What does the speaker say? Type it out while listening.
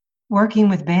Working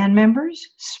with band members,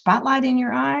 spotlight in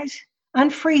your eyes,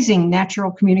 unfreezing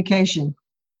natural communication,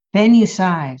 venue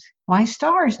size, why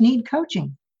stars need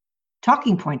coaching,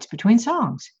 talking points between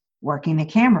songs, working the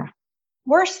camera,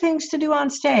 worst things to do on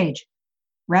stage,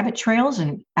 rabbit trails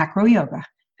and acro yoga.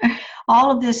 All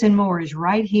of this and more is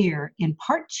right here in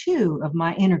part 2 of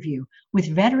my interview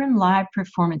with veteran live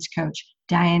performance coach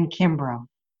Diane Kimbrough.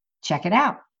 Check it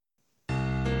out.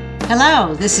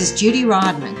 Hello, this is Judy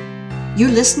Rodman. You're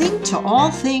listening to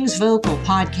All Things Vocal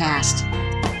podcast.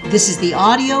 This is the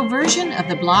audio version of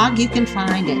the blog you can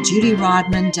find at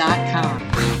judyrodman.com.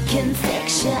 I can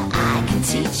fix you, I can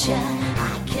teach you,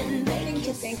 I can make you.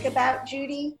 To think about,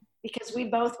 Judy, because we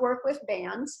both work with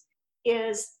bands,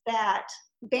 is that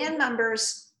band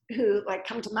members who like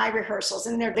come to my rehearsals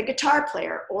and they're the guitar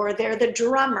player or they're the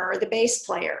drummer or the bass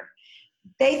player,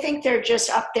 they think they're just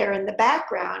up there in the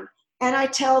background. And I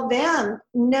tell them,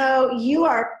 no, you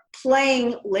are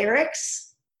playing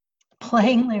lyrics.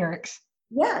 Playing lyrics.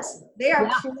 Yes, they are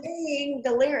playing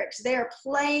the lyrics. They are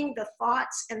playing the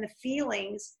thoughts and the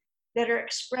feelings that are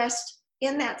expressed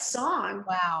in that song.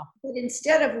 Wow. But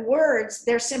instead of words,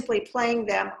 they're simply playing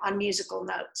them on musical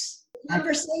notes.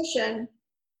 Conversation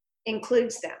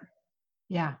includes them.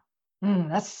 Yeah.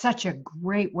 That's such a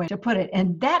great way to put it.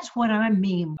 And that's what I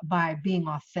mean by being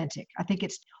authentic. I think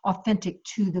it's authentic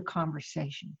to the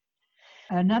conversation.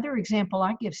 Another example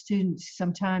I give students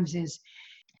sometimes is,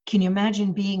 can you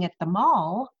imagine being at the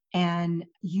mall and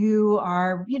you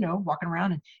are, walking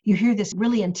around and you hear this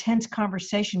really intense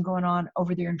conversation going on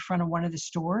over there in front of one of the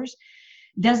stores?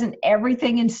 Doesn't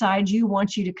everything inside you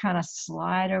want you to kind of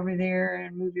slide over there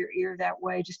and move your ear that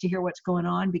way just to hear what's going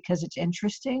on because it's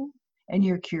interesting and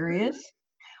you're curious?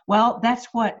 Well, that's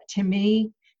what, to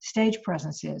me, stage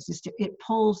presence is it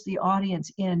pulls the audience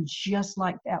in just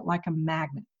like that, like a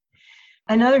magnet.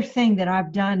 Another thing that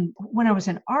I've done when I was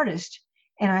an artist,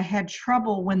 and I had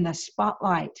trouble when the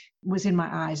spotlight was in my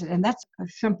eyes, and that's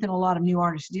something a lot of new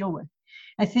artists deal with.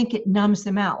 I think it numbs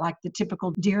them out, like the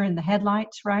typical deer in the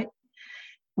headlights, right?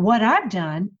 What I've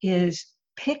done is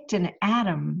picked an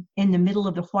atom in the middle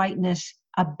of the whiteness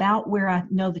about where I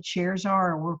know the chairs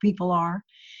are or where people are,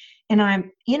 and I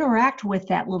interact with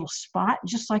that little spot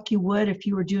just like you would if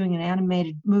you were doing an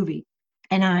animated movie.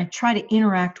 And I try to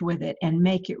interact with it and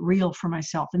make it real for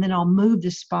myself. And then I'll move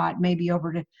the spot maybe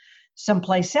over to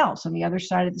someplace else on the other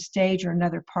side of the stage or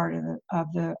another part of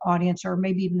the audience or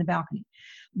maybe even the balcony.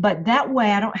 But that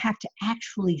way I don't have to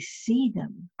actually see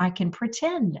them. I can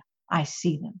pretend I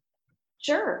see them.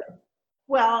 Sure.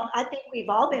 Well, I think we've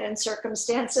all been in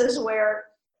circumstances where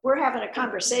we're having a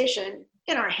conversation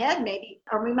in our head maybe,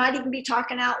 or we might even be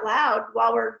talking out loud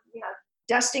while we're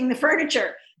dusting the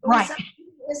furniture. But right. Something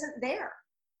isn't there.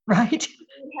 Right.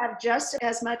 We have just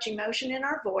as much emotion in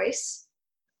our voice.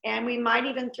 And we might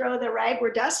even throw the rag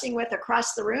we're dusting with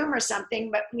across the room or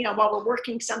something, but while we're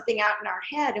working something out in our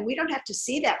head, and we don't have to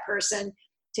see that person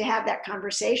to have that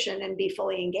conversation and be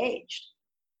fully engaged.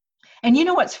 And you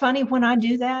know what's funny when I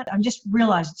do that? I just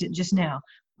realized it just now.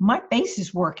 My face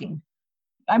is working.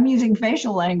 I'm using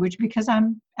facial language because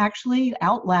I'm actually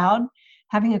out loud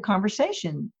having a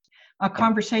conversation. A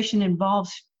conversation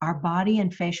involves our body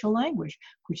and facial language,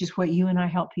 which is what you and I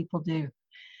help people do.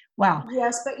 Wow.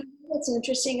 Yes, but what's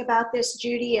interesting about this,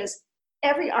 Judy, is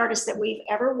every artist that we've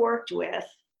ever worked with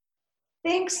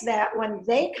thinks that when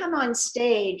they come on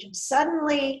stage,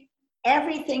 suddenly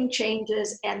everything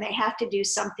changes and they have to do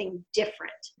something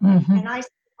different. Mm-hmm. And I see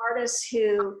artists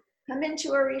who come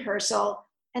into a rehearsal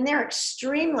and they're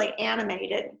extremely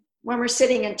animated when we're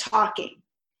sitting and talking.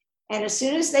 And as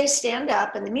soon as they stand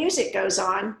up and the music goes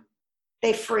on,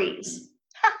 they freeze.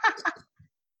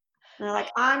 And they're like,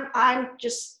 I'm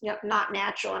just not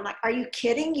natural. I'm like, are you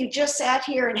kidding? You just sat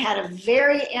here and had a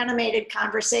very animated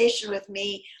conversation with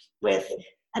me with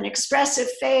an expressive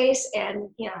face and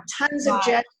tons of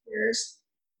gestures.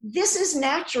 This is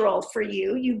natural for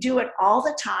you. You do it all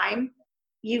the time.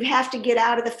 You have to get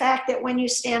out of the fact that when you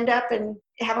stand up and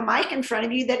have a mic in front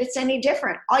of you, that it's any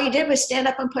different. All you did was stand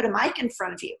up and put a mic in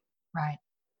front of you. Right.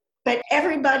 But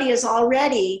everybody is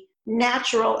already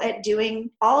natural at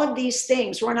doing all of these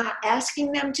things. We're not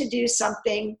asking them to do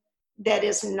something that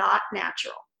is not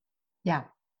natural. Yeah.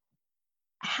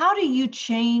 How do you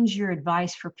change your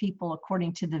advice for people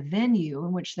according to the venue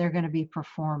in which they're going to be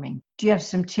performing? Do you have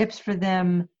some tips for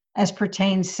them as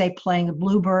pertains, say, playing a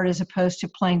Bluebird as opposed to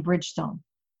playing Bridgestone?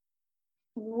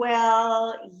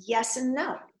 Well, yes and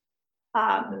no.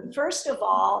 First of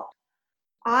all,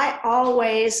 I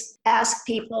always ask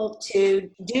people to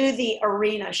do the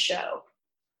arena show.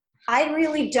 I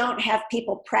really don't have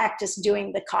people practice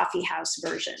doing the coffee house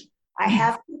version. I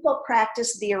have people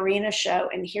practice the arena show,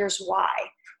 and here's why.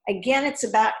 Again, it's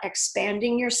about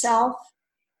expanding yourself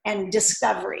and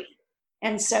discovery.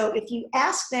 And so if you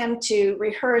ask them to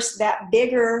rehearse that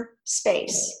bigger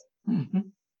space,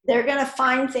 they're going to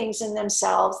find things in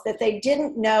themselves that they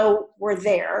didn't know were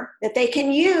there, that they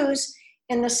can use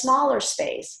in the smaller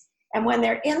space. And when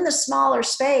they're in the smaller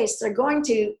space, they're going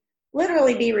to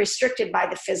literally be restricted by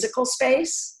the physical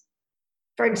space.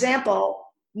 For example,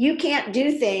 you can't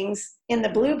do things in the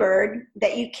Bluebird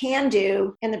that you can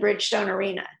do in the Bridgestone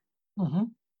Arena.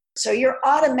 So you're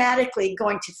automatically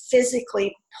going to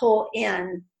physically pull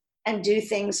in and do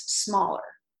things smaller.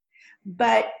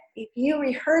 But if you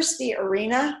rehearse the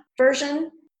arena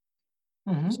version,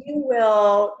 you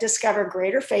will discover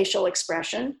greater facial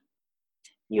expression.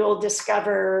 You'll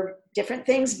discover different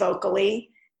things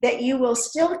vocally that you will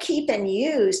still keep and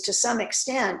use to some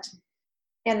extent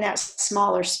in that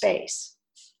smaller space.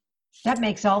 That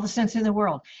makes all the sense in the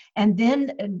world. And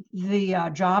then the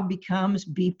job becomes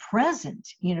be present,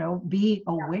 be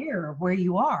aware of where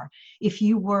you are. If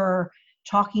you were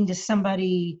talking to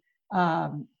somebody,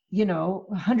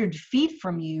 100 feet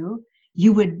from you,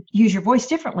 you would use your voice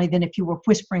differently than if you were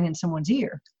whispering in someone's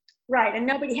ear. Right. And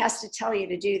nobody has to tell you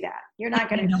to do that. You're not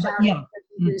going to shout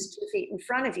who's 2 feet in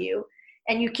front of you.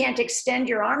 And you can't extend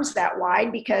your arms that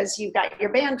wide because you've got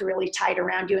your band really tight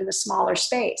around you in the smaller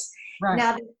space. Right.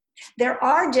 Now, there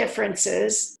are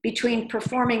differences between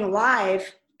performing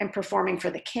live and performing for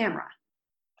the camera.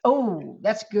 Oh,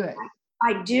 that's good.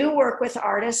 I do work with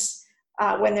artists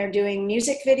when they're doing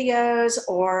music videos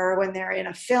or when they're in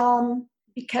a film,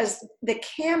 because the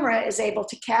camera is able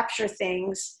to capture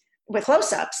things with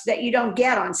close-ups that you don't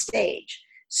get on stage.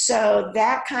 So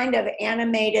that kind of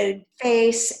animated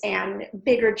face and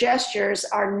bigger gestures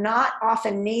are not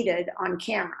often needed on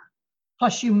camera.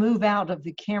 Plus, you move out of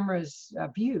the camera's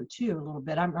view, too, a little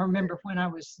bit. I remember when I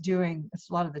was doing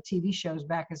a lot of the TV shows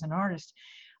back as an artist,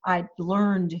 I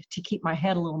learned to keep my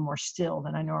head a little more still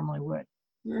than I normally would.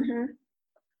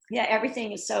 Yeah,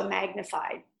 everything is so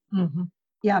magnified.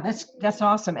 Yeah, that's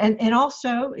awesome. And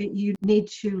also, you need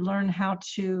to learn how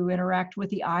to interact with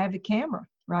the eye of the camera,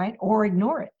 right? Or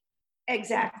ignore it.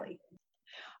 Exactly.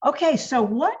 Okay, so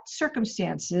what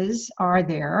circumstances are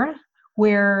there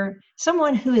where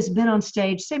someone who has been on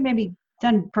stage, say maybe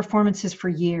done performances for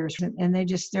years, and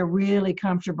they're really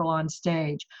comfortable on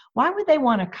stage, why would they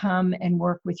want to come and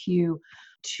work with you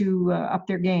to up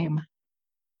their game?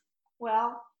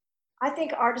 Well, I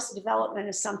think artist development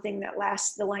is something that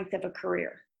lasts the length of a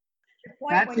career. The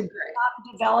point That's when you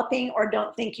stop developing or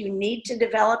don't think you need to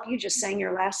develop, you just sang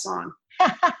your last song.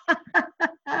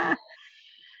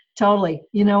 Totally.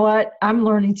 You know what? I'm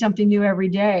learning something new every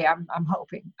day. I'm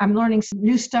hoping. I'm learning some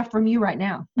new stuff from you right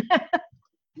now.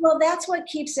 Well, that's what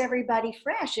keeps everybody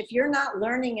fresh. If you're not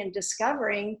learning and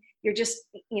discovering, you're just,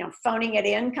 phoning it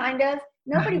in kind of.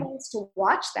 Nobody wants to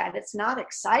watch that. It's not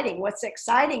exciting. What's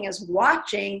exciting is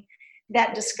watching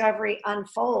that discovery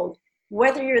unfold,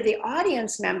 whether you're the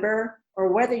audience member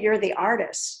or whether you're the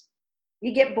artist.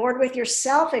 You get bored with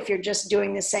yourself if you're just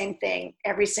doing the same thing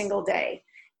every single day.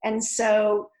 And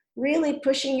so really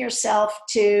pushing yourself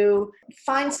to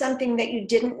find something that you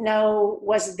didn't know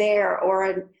was there,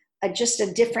 or just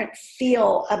a different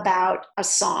feel about a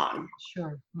song.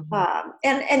 Sure.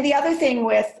 And the other thing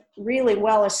with really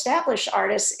well-established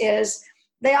artists is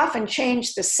they often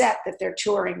change the set that they're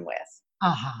touring with.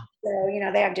 So,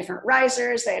 they have different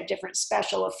risers, they have different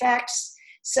special effects.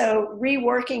 So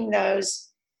reworking those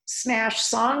smash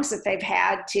songs that they've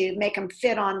had to make them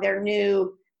fit on their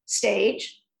new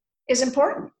stage is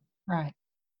important. Right.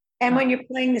 And when you're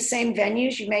playing the same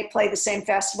venues, you may play the same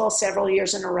festival several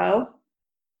years in a row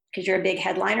because you're a big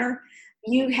headliner.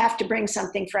 You have to bring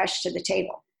something fresh to the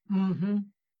table.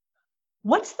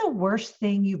 What's the worst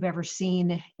thing you've ever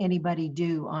seen anybody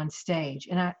do on stage?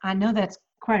 And I know that's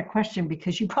quite a question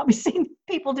because you've probably seen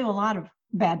people do a lot of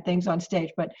bad things on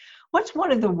stage, but what's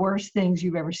one of the worst things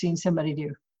you've ever seen somebody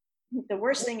do? The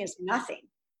worst thing is nothing.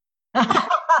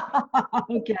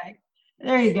 Okay.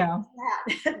 There you go.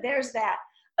 There's that.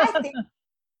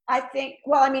 I think,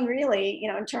 well, I mean, really,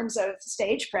 in terms of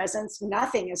stage presence,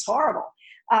 nothing is horrible.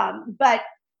 But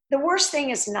the worst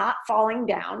thing is not falling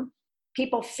down.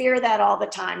 People fear that all the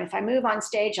time. If I move on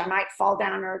stage, I might fall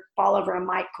down or fall over a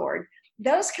mic cord.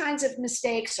 Those kinds of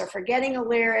mistakes, or forgetting a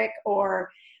lyric, or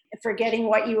forgetting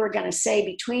what you were going to say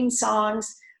between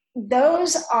songs,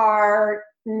 those are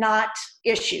not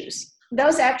issues.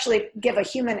 Those actually give a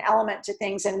human element to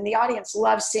things, and the audience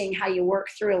loves seeing how you work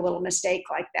through a little mistake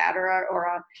like that, or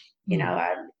a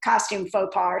costume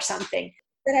faux pas or something.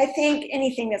 But I think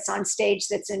anything that's on stage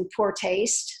that's in poor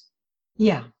taste,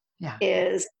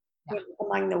 is Yeah.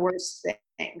 among the worst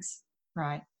things.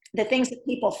 Right. The things that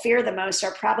people fear the most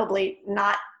are probably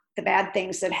not the bad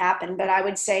things that happen, but I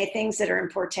would say things that are in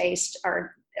poor taste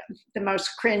are the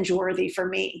most cringeworthy for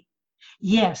me.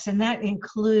 Yes, and that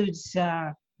includes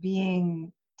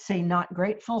being, say, not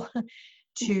grateful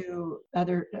to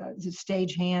other the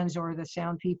stage hands or the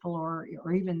sound people or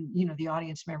even the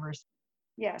audience members.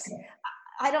 Yes.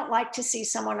 I don't like to see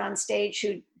someone on stage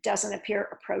who doesn't appear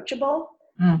approachable,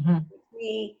 Mm-hmm.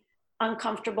 me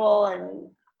uncomfortable, and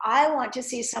I want to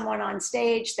see someone on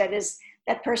stage that is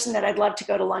that person that I'd love to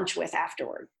go to lunch with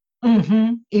afterward.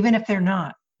 Mm-hmm. Even if they're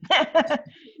not.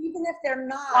 Even if they're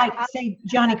not. Like, say,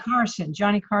 Johnny Carson.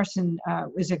 Johnny Carson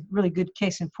is a really good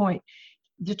case in point.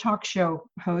 The talk show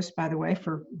host, by the way,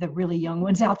 for the really young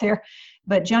ones out there.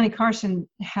 But Johnny Carson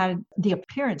had the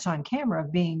appearance on camera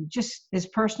of being just as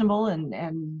personable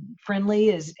and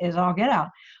friendly as all get out.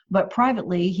 But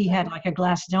privately, he had like a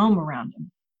glass dome around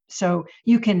him. So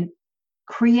you can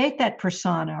create that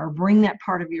persona or bring that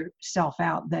part of yourself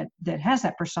out that has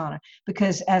that persona.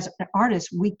 Because as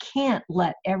artists, we can't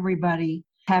let everybody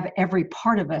have every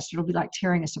part of us. It'll be like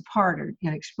tearing us apart or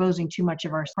exposing too much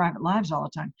of our private lives all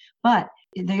the time. But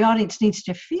the audience needs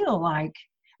to feel like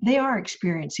they are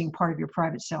experiencing part of your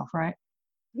private self, right?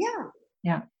 Yeah.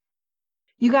 Yeah.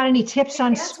 You got any tips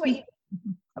on speaking?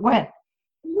 Go ahead.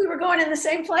 We were going in the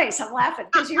same place. I'm laughing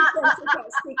because you're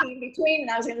speaking in between,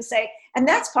 and I was going to say, and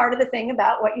that's part of the thing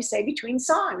about what you say between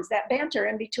songs, that banter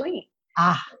in between.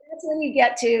 That's when you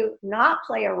get to not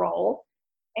play a role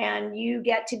and you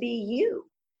get to be you.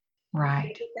 Right.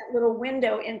 You get that little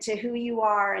window into who you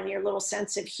are and your little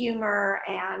sense of humor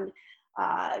and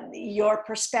your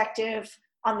perspective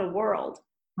on the world.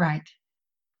 Right.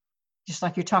 Just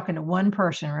like you're talking to one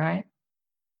person, right?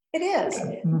 It is.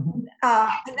 Mm-hmm.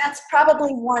 And that's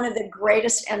probably one of the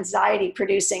greatest anxiety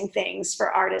producing things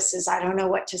for artists is I don't know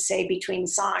what to say between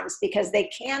songs, because they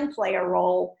can play a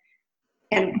role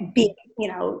and be,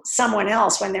 someone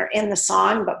else when they're in the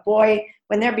song. But boy,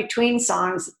 when they're between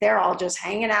songs, they're all just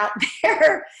hanging out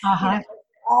there,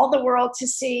 all the world to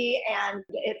see. And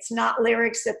it's not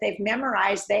lyrics that they've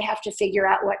memorized. They have to figure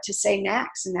out what to say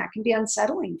next. And that can be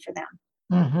unsettling for them.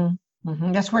 Mm-hmm.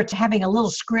 Mm-hmm. That's where it's having a little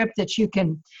script that you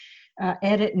can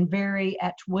edit and vary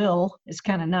at will is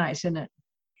kind of nice, isn't it?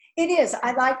 It is.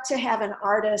 I like to have an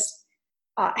artist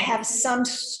have some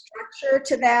structure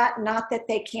to that, not that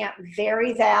they can't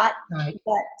vary that, right,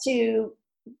 but to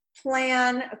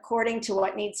plan according to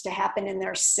what needs to happen in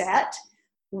their set,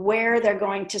 where they're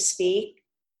going to speak,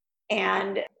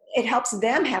 and it helps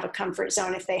them have a comfort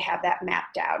zone if they have that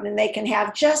mapped out, and they can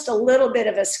have just a little bit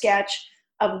of a sketch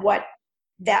of what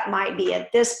that might be.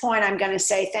 At this point, I'm going to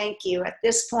say thank you. At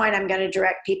this point, I'm going to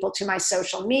direct people to my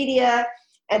social media.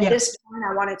 At this point,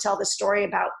 I want to tell the story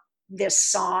about this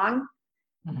song.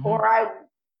 Mm-hmm. Or I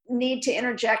need to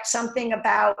interject something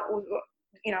about,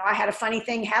 I had a funny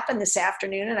thing happen this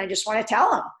afternoon and I just want to tell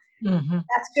them. Mm-hmm.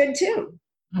 That's good too.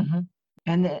 Mm-hmm.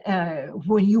 And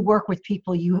when you work with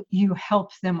people, you help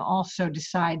them also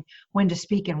decide when to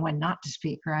speak and when not to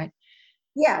speak, right?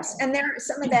 Yes, and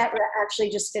some of that actually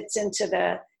just fits into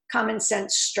the common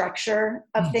sense structure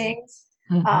of mm-hmm. things.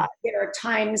 Mm-hmm. There are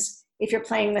times, if you're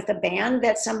playing with a band,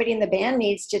 that somebody in the band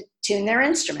needs to tune their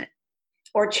instrument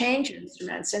or change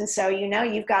instruments. And so,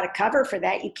 you've got to cover for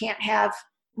that. You can't have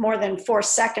more than 4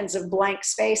 seconds of blank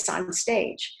space on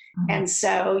stage. Mm-hmm. And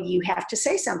so you have to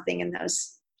say something in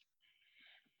those.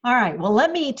 All right, well,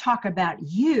 let me talk about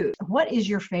you. What is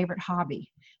your favorite hobby?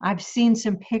 I've seen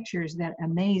some pictures that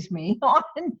amaze me on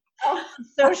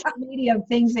social media of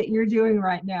things that you're doing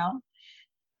right now.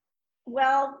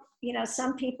 Well,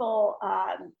 some people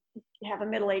have a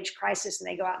middle-age crisis and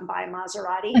they go out and buy a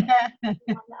Maserati.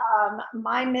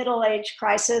 My middle-age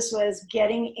crisis was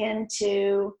getting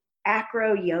into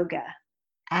acro yoga.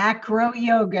 Acro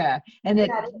yoga. And it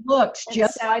looks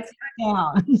just like it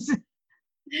sounds.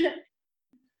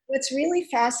 What's really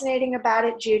fascinating about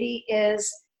it, Judy,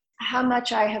 is how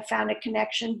much I have found a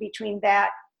connection between that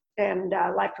and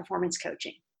live performance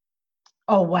coaching.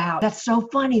 Oh, wow. That's so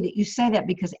funny that you say that,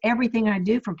 because everything I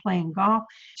do, from playing golf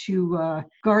to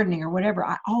gardening or whatever,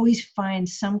 I always find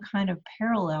some kind of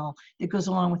parallel that goes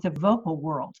along with the vocal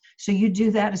world. So you do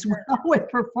that as well with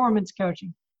performance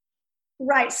coaching.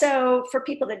 Right. So for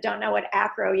people that don't know what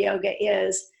acro yoga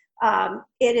is,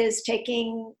 it is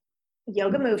taking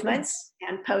yoga movements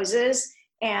and poses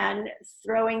and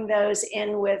throwing those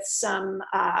in with some,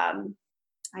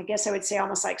 I guess I would say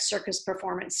almost like circus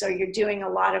performance. So you're doing a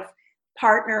lot of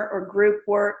partner or group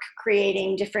work,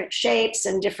 creating different shapes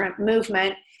and different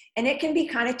movement. And it can be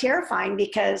kind of terrifying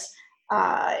because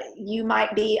you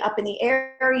might be up in the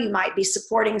air, you might be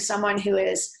supporting someone who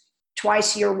is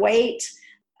twice your weight.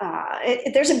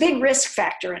 There's a big risk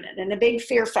factor in it and a big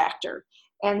fear factor.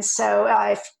 And so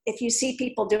if you see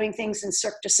people doing things in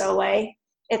Cirque du Soleil,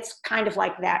 it's kind of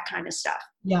like that kind of stuff.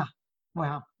 Yeah.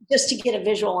 Wow. Just to get a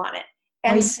visual on it.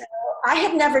 And so I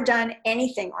had never done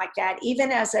anything like that.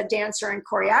 Even as a dancer and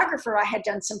choreographer, I had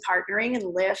done some partnering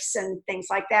and lifts and things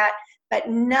like that, but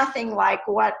nothing like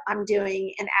what I'm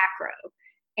doing in acro.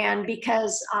 And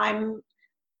because I'm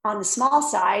on the small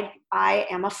side, I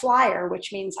am a flyer,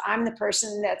 which means I'm the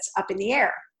person that's up in the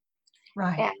air.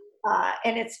 Right.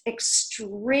 And it's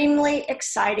extremely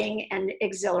exciting and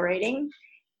exhilarating.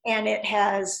 And it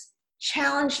has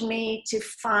challenged me to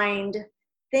find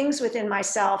things within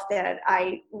myself that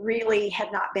I really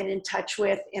had not been in touch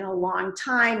with in a long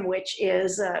time, which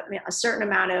is a certain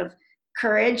amount of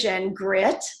courage and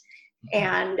grit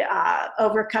and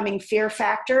overcoming fear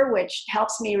factor, which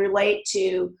helps me relate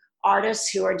to artists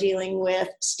who are dealing with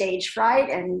stage fright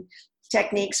and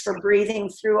techniques for breathing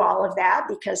through all of that,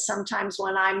 because sometimes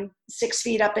when I'm 6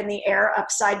 feet up in the air,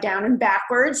 upside down and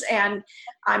backwards, and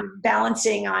I'm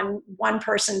balancing on one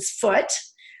person's foot,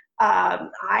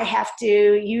 I have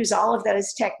to use all of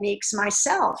those techniques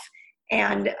myself.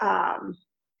 And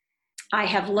I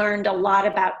have learned a lot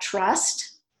about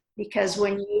trust, because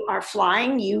when you are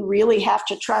flying, you really have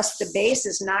to trust the base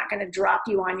is not going to drop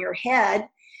you on your head.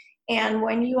 And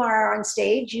when you are on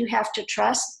stage, you have to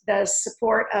trust the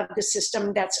support of the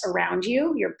system that's around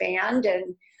you, your band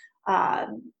and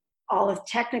all of the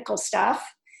technical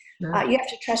stuff. Sure. You have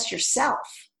to trust yourself.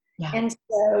 Yeah. And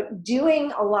so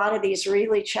doing a lot of these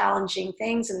really challenging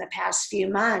things in the past few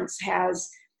months has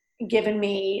given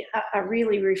me a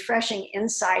really refreshing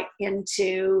insight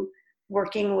into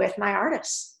working with my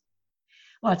artists.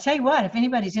 Well, I'll tell you what, if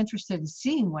anybody's interested in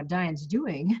seeing what Diane's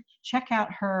doing, check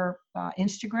out her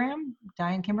Instagram,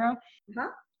 Diane Kimbrough,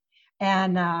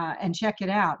 and check it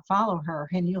out. Follow her,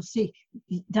 and you'll see.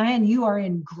 Diane, you are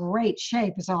in great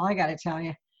shape, is all I got to tell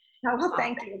you. Oh, well,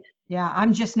 thank you. Yeah,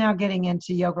 I'm just now getting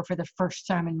into yoga for the first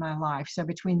time in my life. So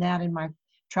between that and my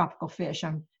tropical fish,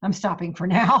 I'm stopping for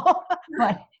now.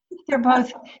 But they're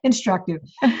both instructive.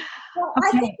 Well,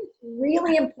 I think it's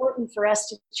really important for us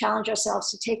to challenge ourselves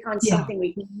to take on something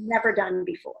we've never done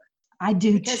before. I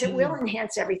do because too. it will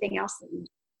enhance everything else that we do.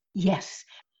 Yes.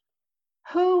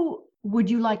 Who would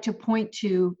you like to point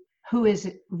to who is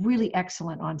really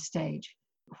excellent on stage?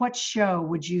 What show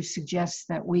would you suggest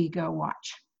that we go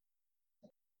watch?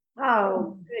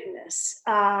 Oh, goodness.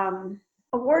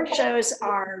 Award shows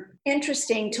are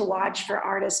interesting to watch for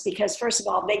artists because, first of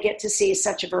all, they get to see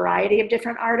such a variety of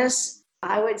different artists.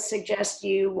 I would suggest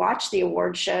you watch the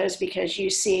award shows because you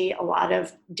see a lot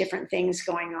of different things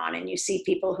going on, and you see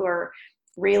people who are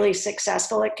really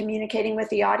successful at communicating with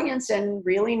the audience and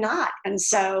really not. And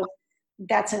so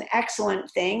that's an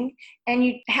excellent thing. And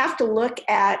you have to look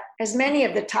at as many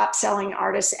of the top selling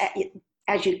artists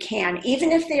as you can,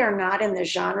 even if they are not in the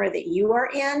genre that you are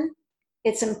in.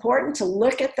 It's important to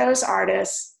look at those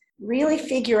artists, really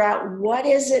figure out what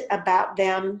is it about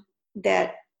them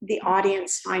that the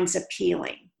audience finds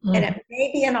appealing. Mm-hmm. And it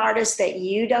may be an artist that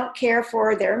you don't care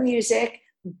for their music,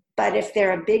 but if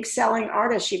they're a big selling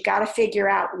artist, you've got to figure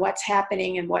out what's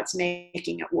happening and what's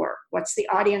making it work. What's the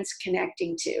audience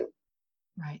connecting to?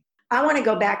 Right. I want to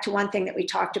go back to one thing that we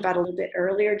talked about a little bit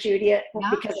earlier, Judy,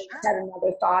 because I had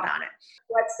another thought on it.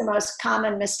 What's the most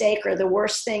common mistake or the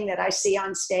worst thing that I see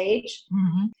on stage?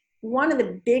 Mm-hmm. One of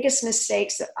the biggest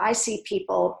mistakes that I see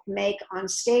people make on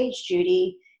stage,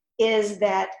 Judy, is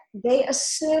that they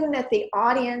assume that the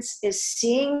audience is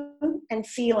seeing and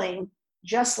feeling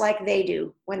just like they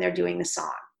do when they're doing the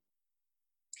song.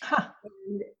 Huh.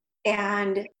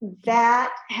 And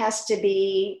that has to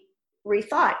be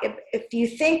rethought. If you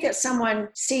think that someone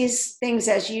sees things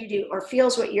as you do or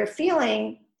feels what you're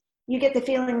feeling, you get the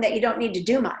feeling that you don't need to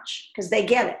do much because they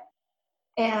get it.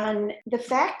 And the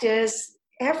fact is,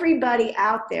 everybody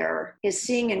out there is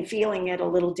seeing and feeling it a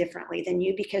little differently than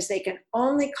you because they can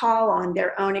only call on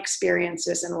their own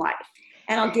experiences in life.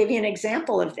 And I'll give you an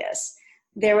example of this.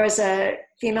 There was a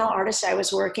female artist I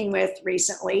was working with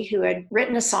recently who had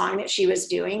written a song that she was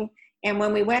doing. And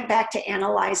when we went back to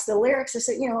analyze the lyrics, I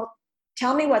said,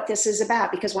 tell me what this is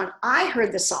about. Because when I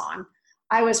heard the song,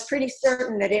 I was pretty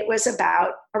certain that it was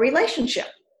about a relationship.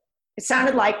 It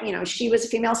sounded like, she was a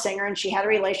female singer and she had a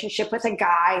relationship with a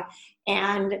guy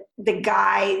and the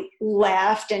guy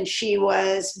left and she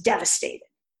was devastated.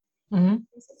 Mm-hmm.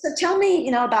 So tell me,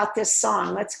 about this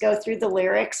song. Let's go through the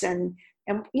lyrics and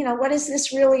what is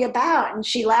this really about? And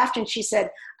she laughed and she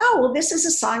said, oh, well, this is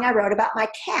a song I wrote about my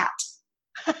cat.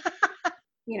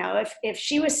 If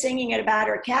she was singing it about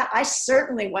her cat, I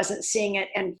certainly wasn't seeing it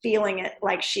and feeling it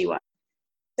like she was.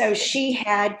 So she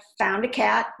had found a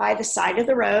cat by the side of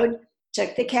the road,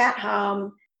 took the cat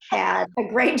home, had a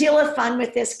great deal of fun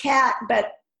with this cat,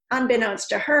 but unbeknownst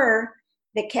to her,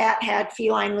 the cat had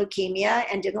feline leukemia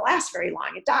and didn't last very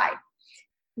long. It died.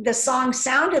 The song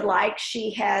sounded like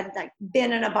she had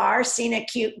been in a bar, seen a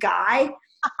cute guy,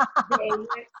 they went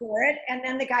for it, and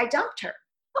then the guy dumped her.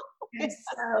 And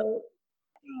so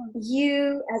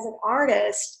you, as an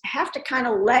artist, have to kind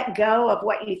of let go of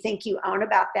what you think you own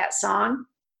about that song,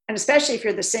 and especially if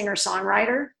you're the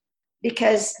singer-songwriter,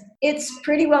 because it's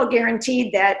pretty well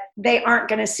guaranteed that they aren't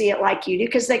going to see it like you do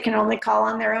because they can only call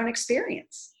on their own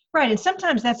experience. Right. And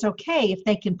sometimes that's okay if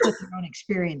they can put their own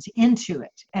experience into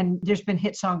it. And there's been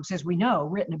hit songs, as we know,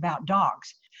 written about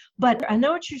dogs. But I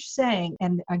know what you're saying.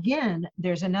 And again,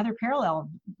 there's another parallel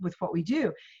with what we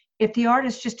do. If the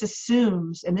artist just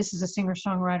assumes, and this is a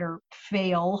singer-songwriter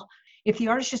fail, if the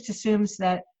artist just assumes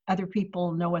that other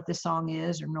people know what the song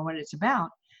is or know what it's about,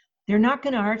 they're not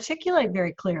going to articulate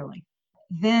very clearly.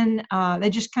 Then they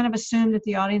just kind of assume that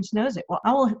the audience knows it. Well,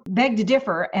 I will beg to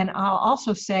differ, and I'll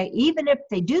also say, even if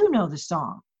they do know the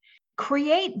song,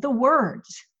 create the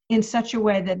words in such a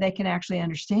way that they can actually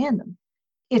understand them.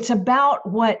 It's about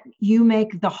what you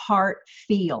make the heart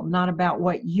feel, not about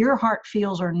what your heart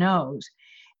feels or knows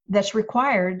that's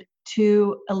required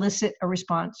to elicit a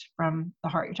response from the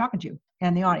heart you're talking to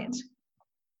and the audience,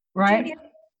 right?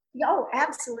 Oh,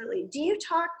 absolutely. Do you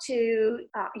talk to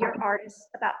your artists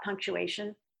about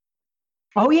punctuation?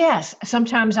 Oh, yes.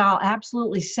 Sometimes I'll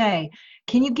absolutely say,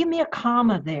 can you give me a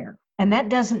comma there? And that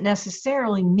doesn't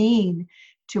necessarily mean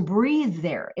to breathe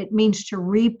there. It means to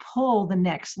re-pull the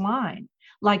next line,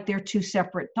 like they're two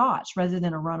separate thoughts rather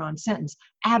than a run-on sentence.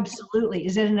 Absolutely.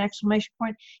 Is it an exclamation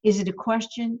point? Is it a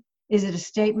question? Is it a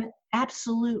statement?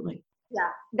 Absolutely. Yeah,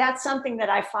 that's something that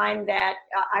I find that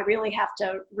I really have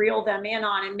to reel them in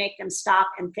on and make them stop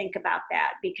and think about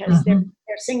that, because they're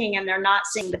singing and they're not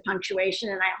seeing the punctuation.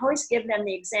 And I always give them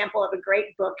the example of a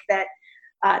great book that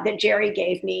that Jerry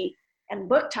gave me, and the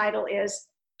book title is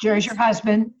Jerry's your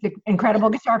husband, the incredible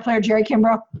guitar player Jerry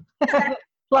Kimbrough.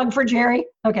 Plug for Jerry.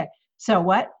 Okay, so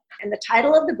what? And the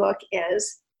title of the book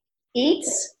is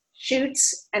Eats,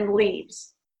 Shoots, and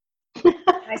Leaves.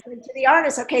 I said to the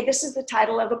artist, okay, this is the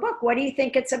title of a book. What do you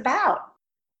think it's about?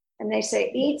 And they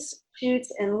say, eats,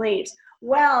 shoots, and leaves.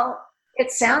 Well,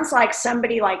 it sounds like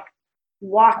somebody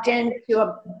walked into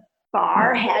a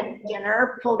bar, had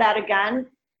dinner, pulled out a gun,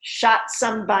 shot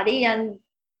somebody, and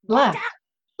left.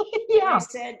 Yeah. I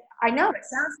said, I know, it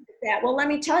sounds like that. Well, let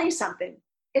me tell you something.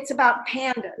 It's about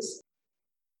pandas.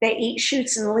 They eat,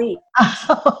 shoots, and leaves.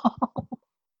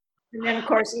 And then, of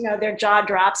course, their jaw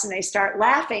drops and they start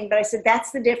laughing. But I said,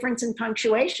 that's the difference in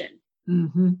punctuation.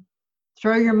 Mm-hmm.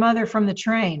 Throw your mother from the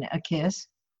train, a kiss.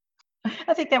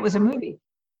 I think that was a movie.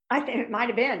 I think it might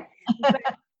have been. But,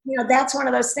 that's one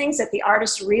of those things that the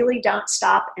artists really don't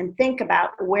stop and think about.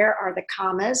 Where are the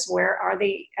commas? Where are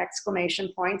the exclamation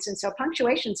points? And so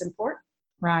punctuation is important.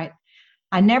 Right.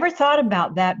 I never thought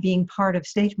about that being part of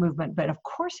stage movement, but of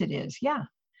course it is. Yeah.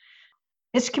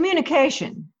 It's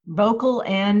communication, vocal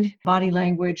and body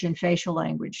language and facial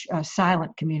language,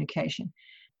 silent communication.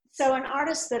 So an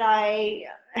artist that I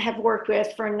have worked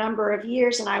with for a number of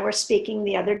years and I were speaking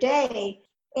the other day,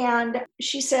 and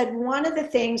she said one of the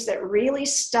things that really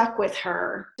stuck with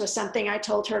her was something I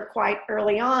told her quite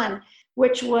early on,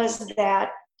 which was that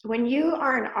when you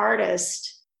are an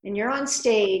artist and you're on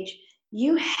stage,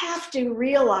 you have to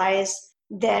realize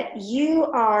that you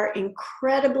are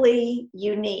incredibly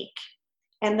unique.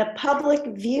 And the public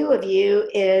view of you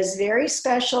is very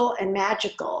special and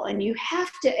magical. And you have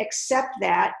to accept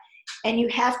that and you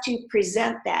have to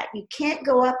present that. You can't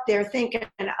go up there thinking,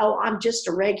 oh, I'm just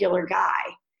a regular guy.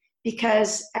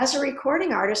 Because as a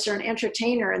recording artist or an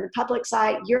entertainer in the public's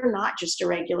eye, you're not just a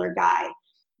regular guy.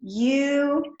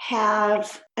 You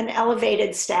have an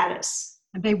elevated status.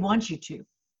 And they want you to.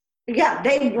 Yeah,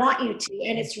 they want you to.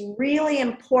 And it's really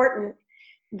important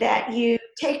that you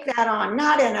take that on,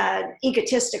 not in an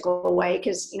egotistical way,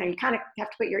 because you kind of have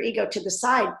to put your ego to the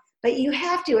side, but you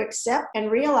have to accept and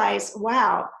realize,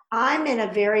 wow, I'm in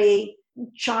a very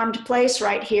charmed place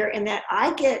right here in that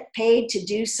I get paid to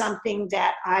do something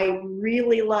that I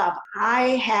really love.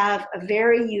 I have a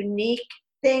very unique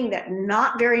thing that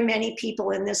not very many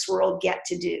people in this world get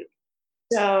to do.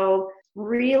 So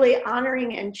really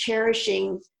honoring and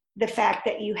cherishing the fact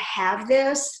that you have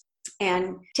this,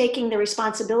 and taking the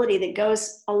responsibility that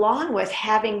goes along with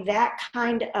having that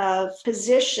kind of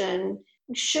position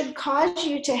should cause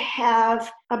you to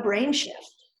have a brain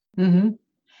shift.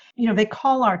 Mm-hmm. They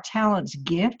call our talents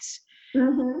gifts,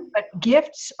 but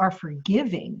gifts are for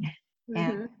giving. Mm-hmm.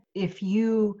 And if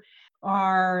you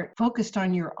are focused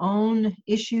on your own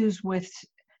issues with,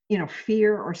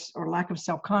 fear or lack of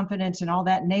self-confidence and all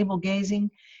that navel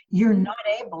gazing, you're not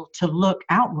able to look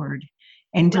outward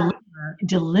and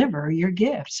deliver your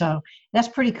gift. So that's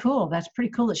pretty cool. That's pretty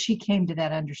cool that she came to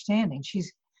that understanding.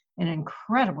 She's an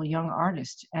incredible young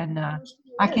artist, and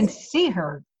I can see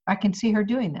her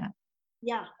doing that.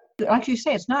 Yeah. Like you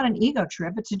say, it's not an ego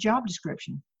trip, it's a job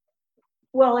description.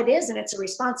 Well, it is, and it's a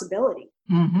responsibility.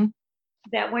 Mm-hmm.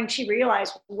 That when she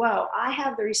realized, whoa, I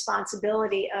have the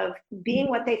responsibility of being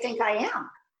what they think I am.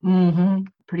 Mm-hmm.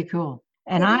 Pretty cool.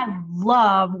 And I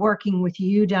love working with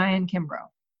you, Diane Kimbrough.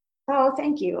 Oh,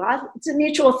 thank you. It's a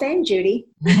mutual thing, Judy.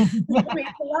 We have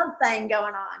a love thing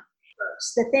going on.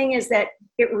 The thing is that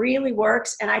it really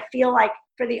works. And I feel like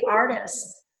for the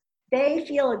artists, they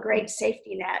feel a great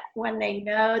safety net when they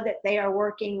know that they are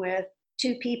working with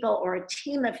two people or a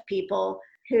team of people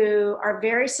who are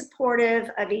very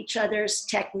supportive of each other's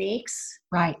techniques.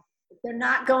 Right. They're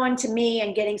not going to me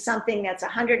and getting something that's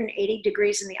 180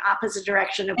 degrees in the opposite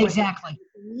direction of what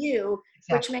you,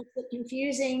 which makes it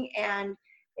confusing, and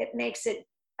it makes it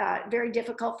very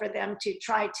difficult for them to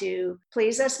try to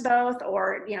please us both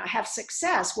or, have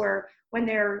success, where when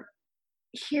they're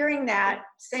hearing that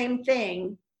same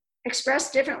thing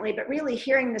expressed differently, but really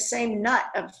hearing the same nut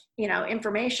of,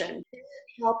 information, it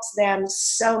helps them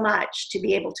so much to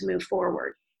be able to move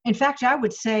forward. In fact, I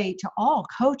would say to all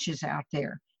coaches out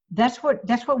there, that's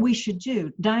what we should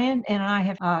do. Diane and I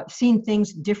have seen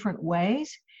things different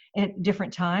ways at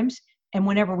different times. And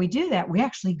whenever we do that, we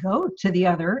actually go to the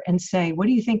other and say, what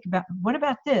do you think what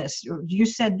about this? Or you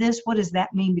said this, what does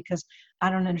that mean? Because I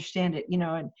don't understand it,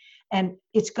 and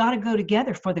it's got to go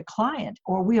together for the client,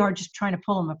 or we are just trying to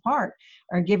pull them apart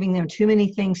or giving them too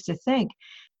many things to think.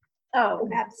 Oh,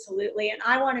 absolutely. And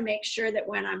I want to make sure that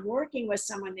when I'm working with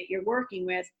someone that you're working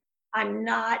with, I'm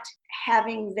not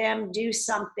having them do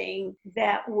something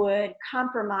that would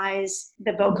compromise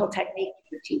the vocal technique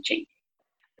you're teaching.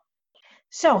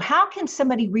 So how can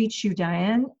somebody reach you,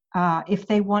 Diane, if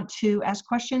they want to ask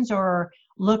questions or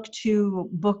look to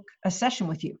book a session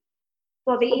with you?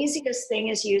 Well, the easiest thing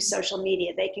is use social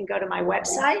media. They can go to my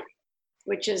website,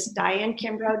 which is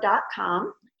dianekimbrough.com.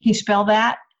 Can you spell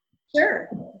that? Sure.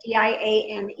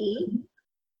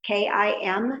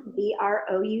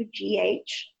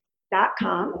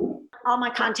 DianeKimbrough.com. All my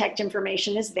contact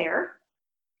information is there.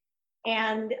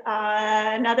 And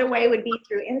another way would be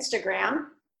through Instagram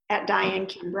at Diane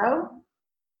Kimbrough.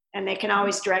 And they can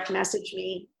always direct message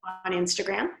me on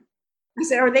Instagram.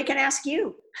 Or they can ask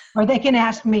you. Or they can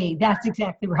ask me. That's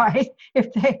exactly right.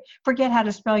 If they forget how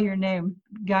to spell your name,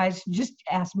 guys, just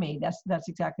ask me. That's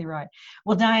exactly right.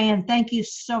 Well, Diane, thank you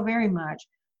so very much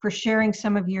for sharing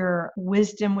some of your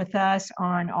wisdom with us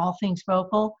on all things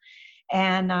vocal.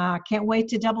 And can't wait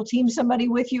to double team somebody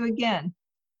with you again.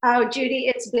 Oh, Judy,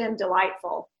 it's been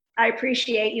delightful. I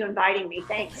appreciate you inviting me.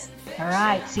 Thanks. All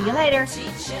right. See you later.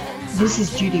 This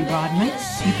is Judy Rodman.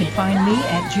 You can find me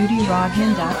at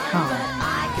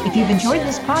judyrodman.com. If you've enjoyed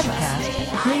this podcast,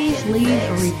 please leave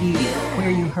a review where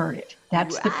you heard it.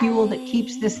 That's the fuel that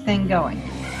keeps this thing going.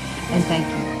 And thank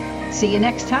you. See you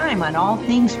next time on All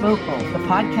Things Vocal, the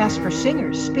podcast for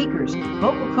singers, speakers,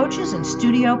 vocal coaches, and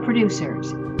studio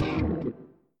producers.